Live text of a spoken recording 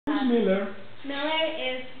is Miller? Miller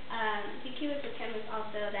is, I think he was a chemist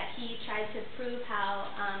also, that he tried to prove how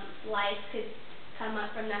life could come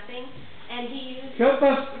up from nothing, and he used... Help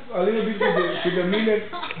us a little bit with the Miller,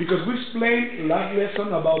 because we explained last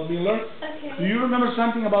lesson about Miller. Okay. Do you remember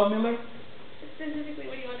something about Miller? Specifically,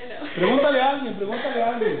 what do you want to know? Pregúntale a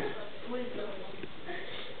alguien.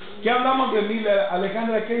 ¿Qué hablamos de Miller?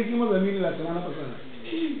 Alejandra, ¿qué dijimos de Miller la semana pasada?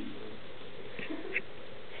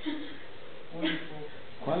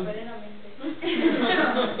 ¿Cuál?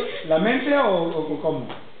 ¿La mente o cómo?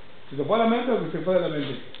 ¿Si se fue a la mente o que se fue de la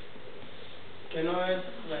mente? You know, it's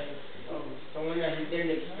like someone that did an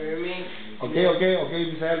experiment. Okay,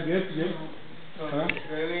 Misael, yes.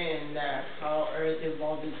 Experiment and that how Earth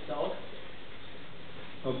evolved itself.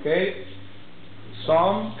 Okay,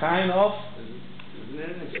 some kind of. Isn't it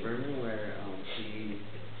an experiment where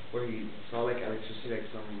he saw like electricity, like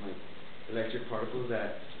some like electric particles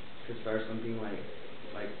that could start something like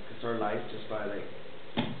could start life just by like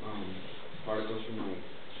particles from like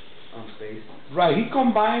space. Right, he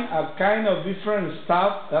combined a kind of different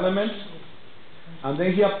elements, and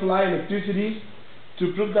then he applied electricity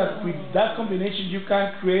to prove that with that combination you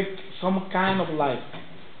can create some kind of life.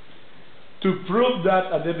 To prove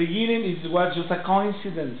that at the beginning it was just a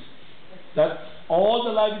coincidence, that all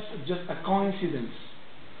the life is just a coincidence,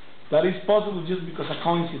 that is possible just because of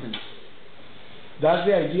coincidence. That's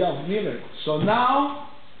the idea of Miller. So now,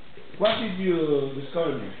 what did you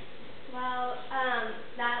discover there? Well,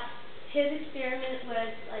 that his experiment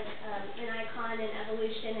was like an icon in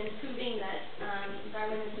evolution and proving that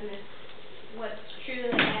Darwinism is what's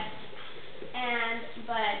true, I guess.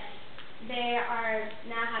 But they are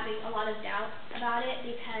now having a lot of doubt about it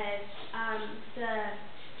because the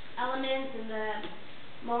elements and the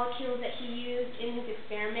molecules that he used in his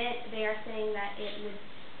experiment, they are saying that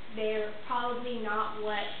they're probably not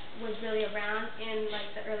what was really around in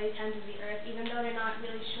like the early times of the Earth. Even though they're not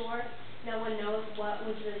really sure, no one knows what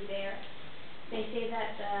was really there. They say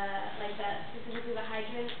that specifically the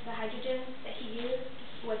hydrogen that he used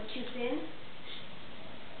was too thin,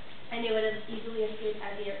 and it would have easily escaped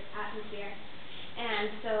out of the atmosphere.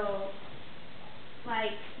 And so,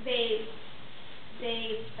 like they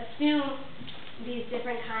assume these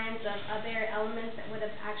different kinds of other elements that would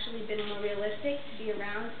have actually been more realistic to be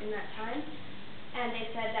around in that time. And they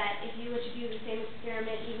said that if you were to do the same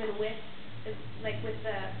experiment even with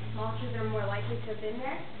the molecules that are more likely to have been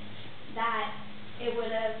there, that it would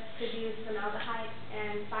have produced formaldehyde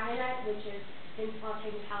and cyanide, which is in all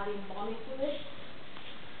technicality embalming fluid.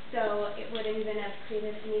 So it wouldn't even have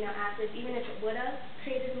created amino acids. Even if it would have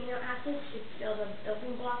created amino acids, it's still the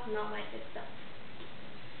building block, not life itself.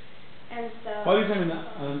 And so, what is an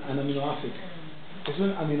amino acid? Es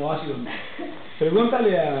un aminoácido.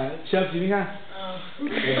 Pregúntale a Chelsea, mija.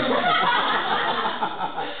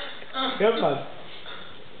 Help us.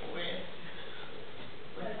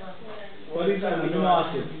 What is an amino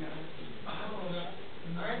acid?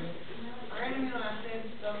 Aren't amino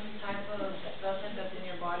acids some type of substance that's in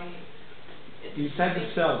your body? Inside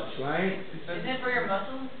the cells, right? Is it for your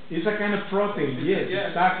muscles? It's a kind of protein, yes,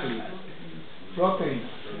 exactly. Protein.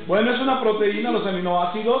 Bueno, es una proteína, los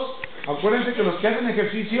aminoácidos. Acuérdense que los que hacen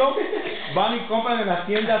ejercicio van y compran en las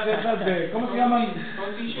tiendas esas de... ¿Cómo se llaman?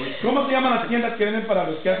 ¿Cómo se llaman las tiendas que venden para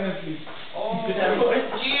los que hacen ejercicio?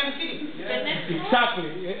 GMC.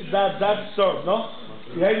 Exactly, that sort, ¿no?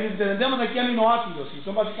 Y ahí entendemos aquí aminoácidos, y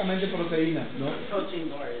son básicamente proteínas, ¿no?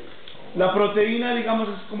 La proteína, digamos,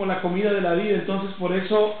 es como la comida de la vida, entonces por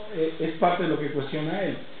eso es parte de lo que cuestiona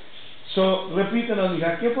él. So, repítenos,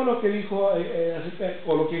 mija, ¿qué fue lo que dijo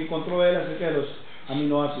o lo que encontró él acerca de los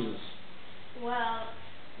aminoácidos? Well,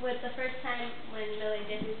 with the first time when Miller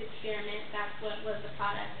did his experiment, that's what was the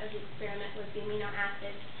product of the experiment, was the amino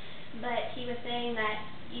acids. But he was saying that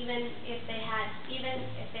even if they had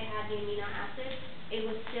the amino acids, it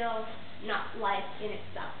was still not life in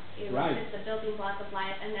itself. It was just the building block of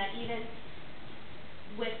life, and that even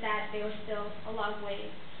with that, they were still a long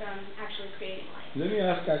way from actually creating life. Let me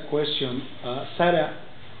ask a question. Sayra,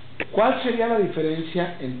 ¿cuál sería la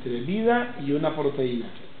diferencia entre vida y una proteína?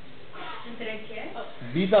 ¿Entre qué?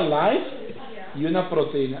 Vida, life, y una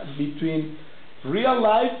proteína. Between real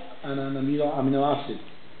life and an amino acid.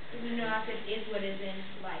 Amino acid is what is in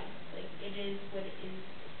life. Like, it is what it is.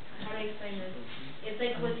 How do I explain this? It's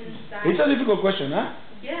like what's inside. It's a difficult question, huh?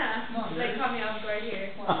 Yeah. Like, caught me off guard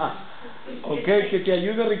here. Okay, que te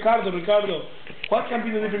ayude Ricardo. Ricardo, what can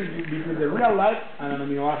be the difference between the real life and an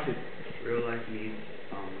amino acid? Real life needs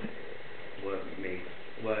what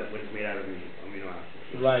is made out of amino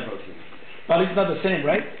acids. Right. Protein. But it's not the same,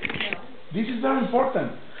 right? No. This is very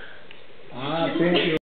important. Thank you.